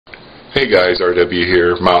Hey guys, RW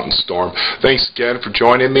here, Mountain Storm. Thanks again for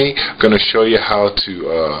joining me. I'm going to show you how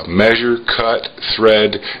to measure, cut,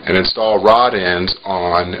 thread, and install rod ends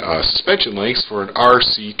on suspension links for an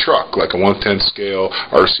RC truck, like a 1/10 scale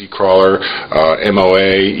RC crawler,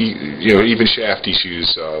 MOA, even shafties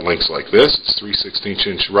use links like this. It's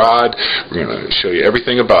 3/16" rod. We're going to show you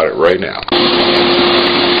everything about it right now.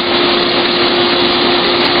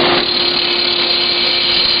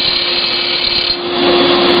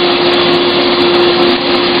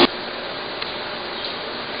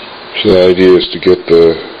 So the idea is to get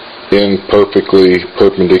the end perfectly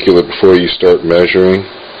perpendicular before you start measuring.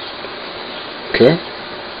 Okay,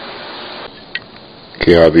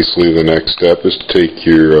 obviously the next step is to take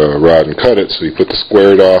your rod and cut it. So you put the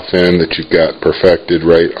squared off end that you've got perfected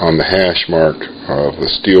right on the hash mark of the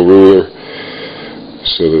steel ruler.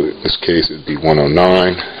 So in this case it would be 109.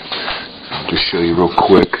 I'll just show you real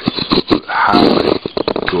quick how I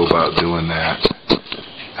go about doing that.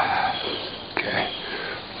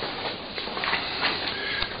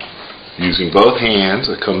 Using both hands,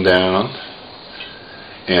 I come down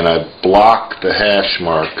and I block the hash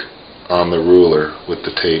mark on the ruler with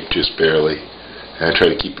the tape just barely, and I try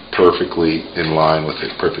to keep it perfectly in line with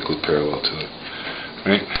it, perfectly parallel to it.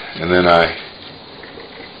 Right? And then I'll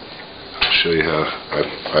show you how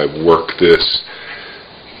I work this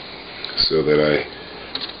so that I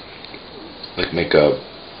make a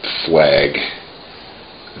flag.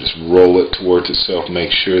 I just roll it towards itself,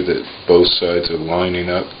 make sure that both sides are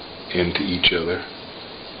lining up into each other.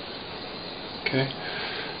 Okay,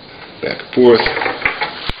 back and forth.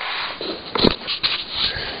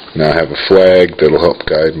 Now I have a flag that'll help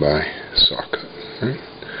guide my saw cut. Right?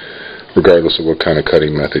 Regardless of what kind of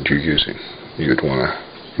cutting method you're using, you would want to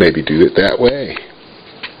maybe do it that way.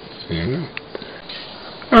 There you go.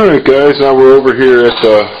 Alright guys, now we're over here at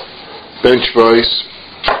the bench vise.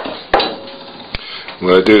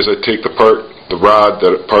 What I do is I take the part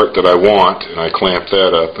that I want, and I clamp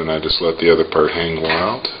that up, and I just let the other part hang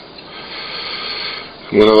wild.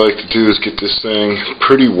 And what I like to do is get this thing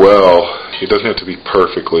pretty well. It doesn't have to be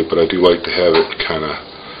perfectly, but I do like to have it kind of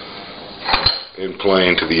in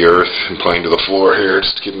plane to the earth and plane to the floor here,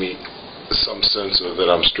 just to give me some sense of that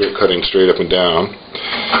I'm cutting straight up and down.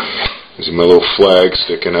 There's my little flag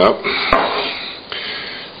sticking up.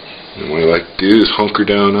 And what I like to do is hunker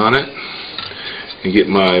down on it and get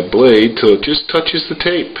my blade till it just touches the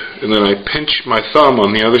tape, and then I pinch my thumb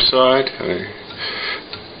on the other side, and it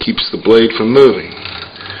keeps the blade from moving,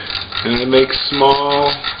 and I make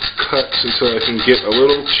small cuts until I can get a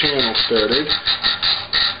little channel started.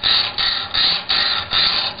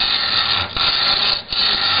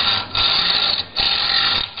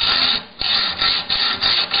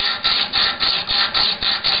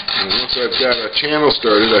 And once I've got a channel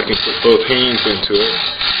started, I can put both hands into it.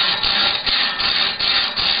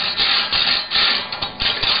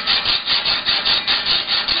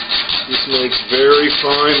 This makes very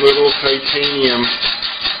fine little titanium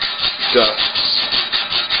dusts.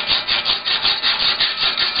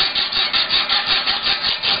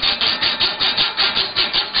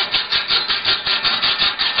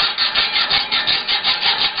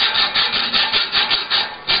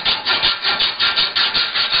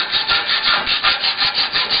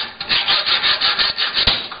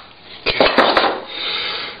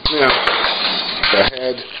 Now, if I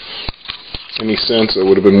had any sense, I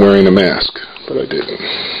would have been wearing a mask, but I didn't.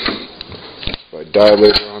 If I die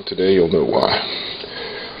later on today, you'll know why.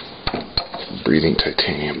 Breathing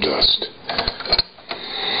titanium dust.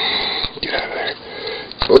 Get out of there.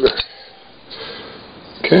 Booger.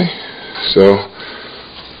 Okay, so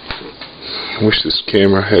I wish this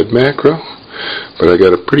camera had macro, but I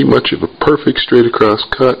got a pretty much of a perfect straight across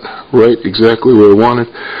cut, right exactly where I wanted.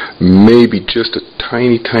 Maybe just a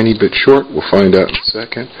tiny bit short. We'll find out in a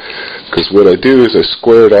second. Because what I do is I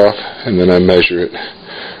square it off and then I measure it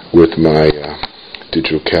with my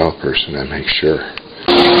digital calipers, and I make sure.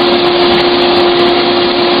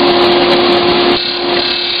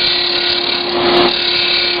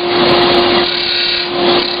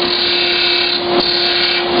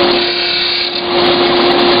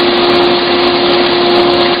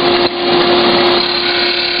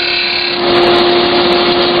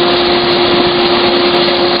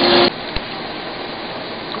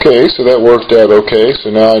 Okay, so that worked out okay, so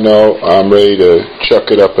now I know I'm ready to chuck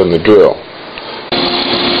it up in the drill.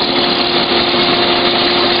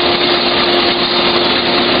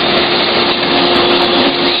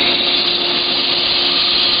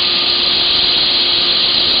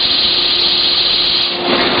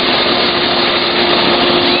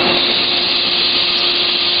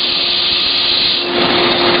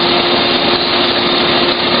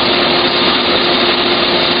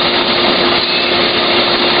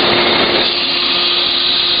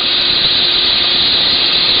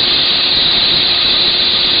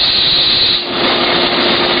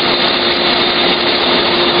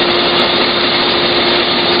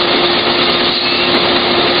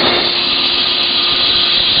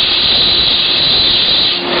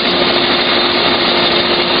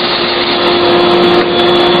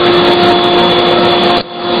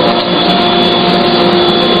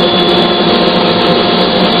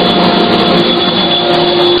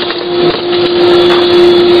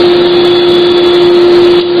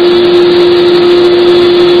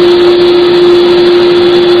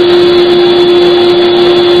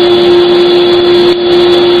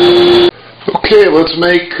 let's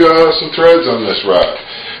make some threads on this rod.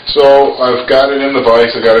 So I've got it in the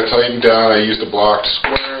vise. I got it tightened down. I used a block to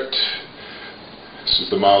square it. This is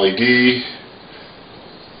the Molly D.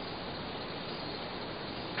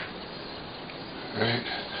 Right.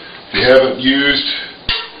 If you haven't used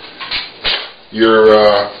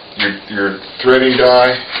your threading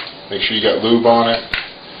die, make sure you got lube on it.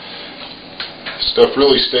 Stuff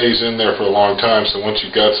really stays in there for a long time, so once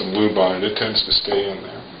you've got some lube on it, it tends to stay in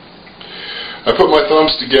there. I put my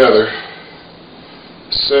thumbs together,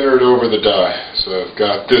 centered over the die, so I've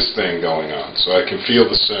got this thing going on, so I can feel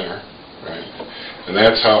the center, right? And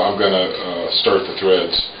that's how I'm going to start the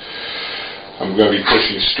threads. I'm going to be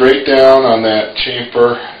pushing straight down on that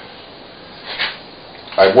chamfer.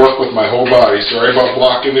 I work with my whole body. Sorry about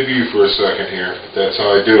blocking the view for a second here, but that's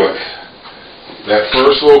how I do it. That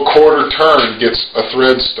first little quarter turn gets a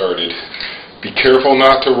thread started. Be careful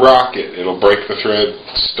not to rock it. It'll break the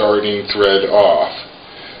starting thread off.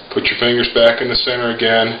 Put your fingers back in the center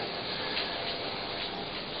again.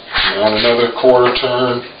 And on another quarter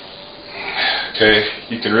turn. Okay,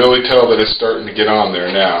 you can really tell that it's starting to get on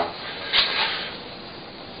there now.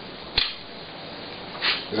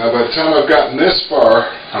 Now by the time I've gotten this far,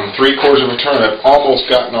 on 3/4 of a turn, I've almost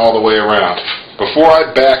gotten all the way around. Before I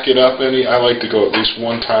back it up any, I like to go at least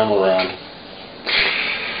one time around.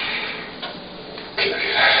 Okay.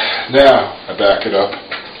 Now I back it up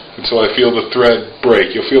until I feel the thread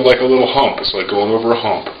break. You'll feel like a little hump. It's like going over a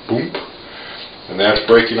hump. Boom. And that's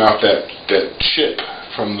breaking off that chip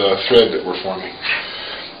from the thread that we're forming.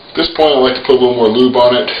 At this point I like to put a little more lube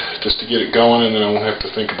on it just to get it going, and then I won't have to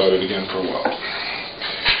think about it again for a while.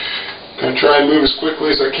 I'm going to try and move as quickly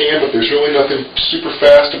as I can, but there's really nothing super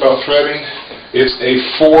fast about threading. It's a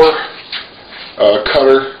 4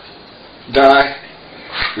 cutter die,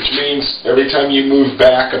 which means every time you move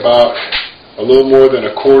back about a little more than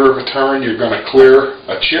a quarter of a turn, you're going to clear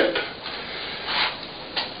a chip.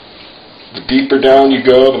 The deeper down you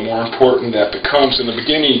go, the more important that becomes. In the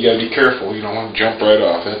beginning, you got to be careful. You don't want to jump right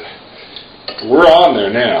off it. We're on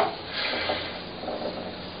there now.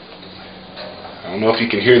 I don't know if you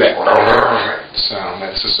can hear that sound.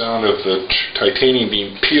 That's the sound of the titanium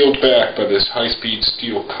being peeled back by this high-speed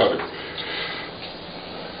steel cutter.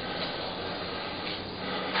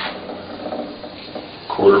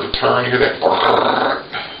 Quarter of a turn, you hear that?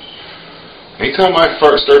 Anytime I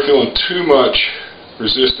start feeling too much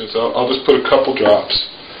resistance, I'll just put a couple drops.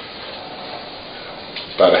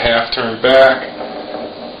 About a half turn back.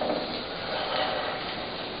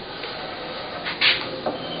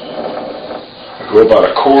 Go about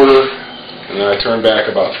a quarter, and then I turn back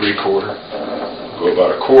about 3/4. Go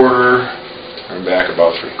about a quarter, turn back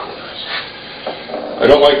about 3/4. I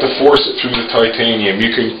don't like to force it through the titanium.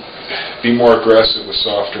 You can be more aggressive with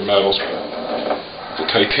softer metals, but the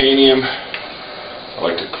titanium, I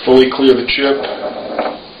like to fully clear the chip.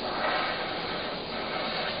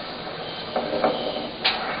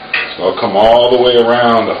 So I'll come all the way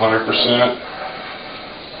around 100%.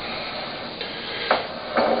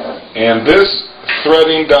 And this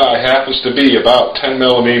threading die happens to be about 10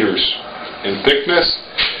 millimeters in thickness.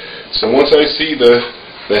 So once I see the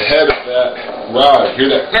head of that rod, hear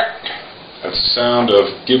that? That's the sound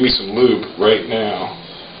of give me some lube right now.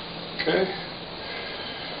 Okay?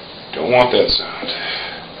 Don't want that sound.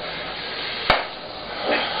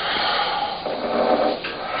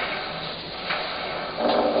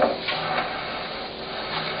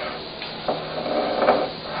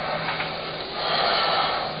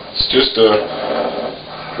 It's just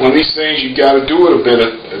one of these things you got to do it a bit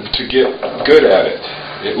to get good at it.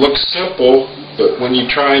 It looks simple, but when you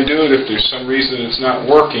try and do it, if there's some reason it's not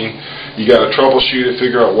working, you got to troubleshoot it,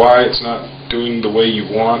 figure out why it's not doing the way you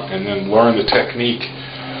want, and then learn the technique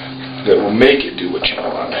that will make it do what you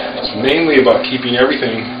want. It's mainly about keeping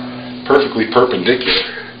everything perfectly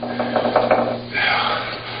perpendicular.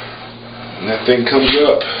 And that thing comes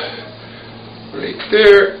up right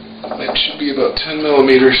there. That should be about 10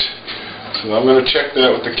 millimeters. So I'm going to check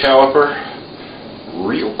that with the caliper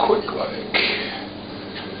real quick like.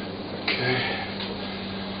 Okay.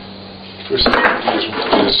 First thing I'm going to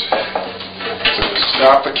do is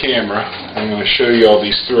stop the camera. I'm going to show you all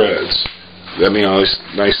these threads. I mean all these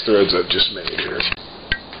nice threads I've just made here.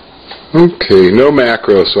 Okay, no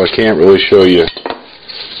macro, so I can't really show you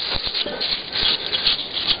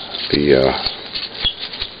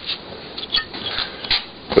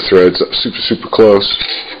the threads up super close.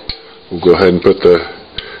 We'll go ahead and put the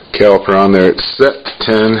caliper on there. It's set to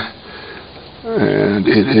 10, and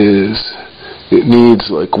it needs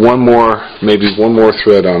like maybe one more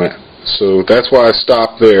thread on it. So that's why I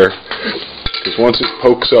stopped there, because once it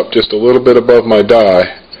pokes up just a little bit above my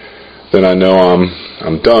die, then I know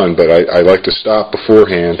I'm done. But I like to stop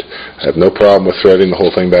beforehand. I have no problem with threading the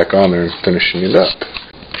whole thing back on there and finishing it up.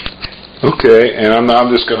 Okay, and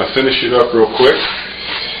I'm just going to finish it up real quick.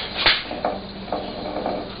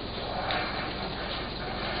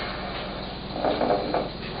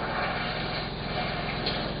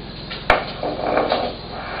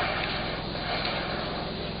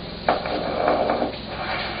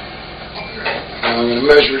 I'm going to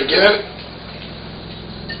measure it again.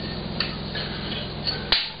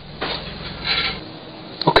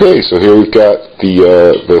 Okay, so here we've got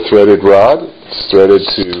the threaded rod. It's threaded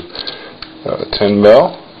to 10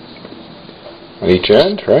 mil on each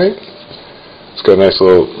end, right? It's got a nice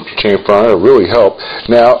little chamfer on it. It'll really help.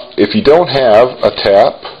 Now, if you don't have a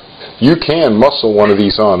tap, you can muscle one of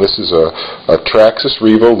these on. This is a Traxxas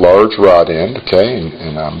Revo large rod end, okay,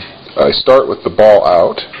 and I start with the ball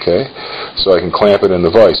out, okay, so I can clamp it in the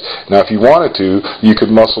vise. Now, if you wanted to, you could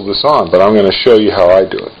muscle this on, but I'm going to show you how I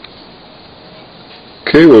do it.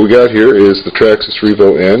 Okay, what we got here is the Traxxas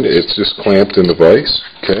Revo end. It's just clamped in the vise,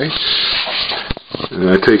 okay, and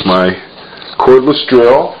I take my cordless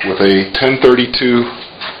drill with a 1032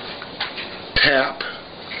 tap,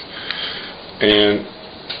 and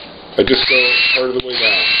I just go part of the way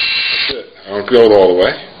down. That's it. I don't go all the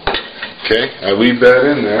way. Okay, I leave that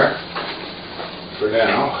in there for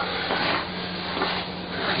now.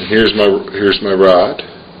 And here's my rod,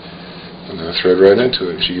 and I thread right into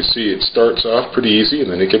it. As you can see, it starts off pretty easy, and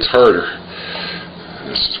then it gets harder.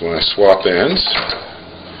 This is when I swap ends.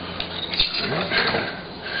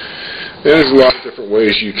 There's a lot of different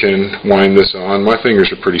ways you can wind this on. My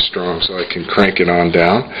fingers are pretty strong, so I can crank it on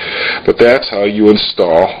down. But that's how you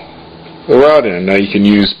install the rod end. Now you can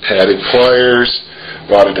use padded pliers,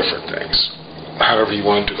 a lot of different things, however you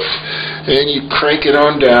want to do it. And you crank it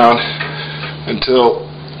on down until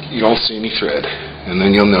you don't see any thread, and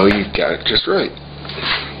then you'll know you've got it just right.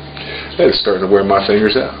 It's starting to wear my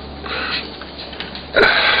fingers out.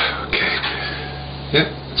 Okay,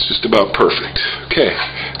 yeah, it's just about perfect. Okay,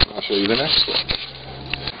 I'll show you the next one.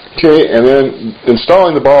 Okay, and then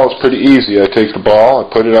installing the ball is pretty easy. I take the ball, I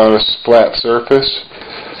put it on a flat surface,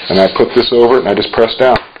 and I put this over it, and I just press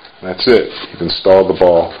down. That's it. You've installed the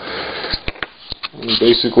ball. And you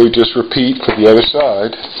basically just repeat for the other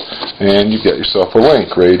side, and you've got yourself a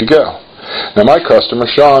link ready to go. Now my customer,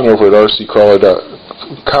 Sean, over at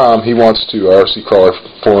rccrawler.com, he wants to,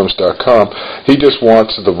 rccrawlerforums.com, he just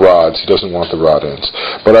wants the rods. He doesn't want the rod ends.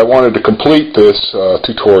 But I wanted to complete this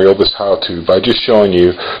tutorial, this how-to, by just showing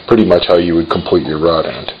you pretty much how you would complete your rod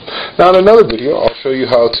end. Now in another video, I'll show you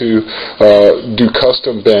how to do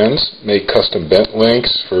custom bends, make custom bent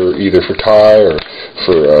links for either for tie or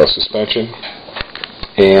for suspension.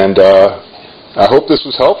 And I hope this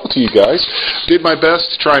was helpful to you guys. Did my best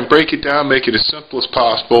to try and break it down, make it as simple as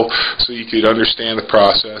possible so you could understand the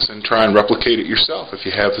process and try and replicate it yourself if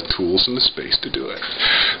you have the tools and the space to do it.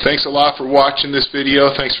 Thanks a lot for watching this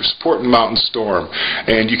video. Thanks for supporting Mountain Storm.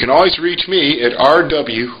 And you can always reach me at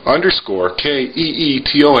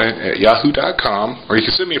rw_KEETON@yahoo.com, or you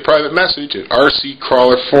can send me a private message at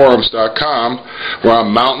rccrawlerforums.com, where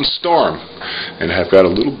I'm Mountain Storm and have got a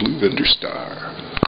little blue vendor star.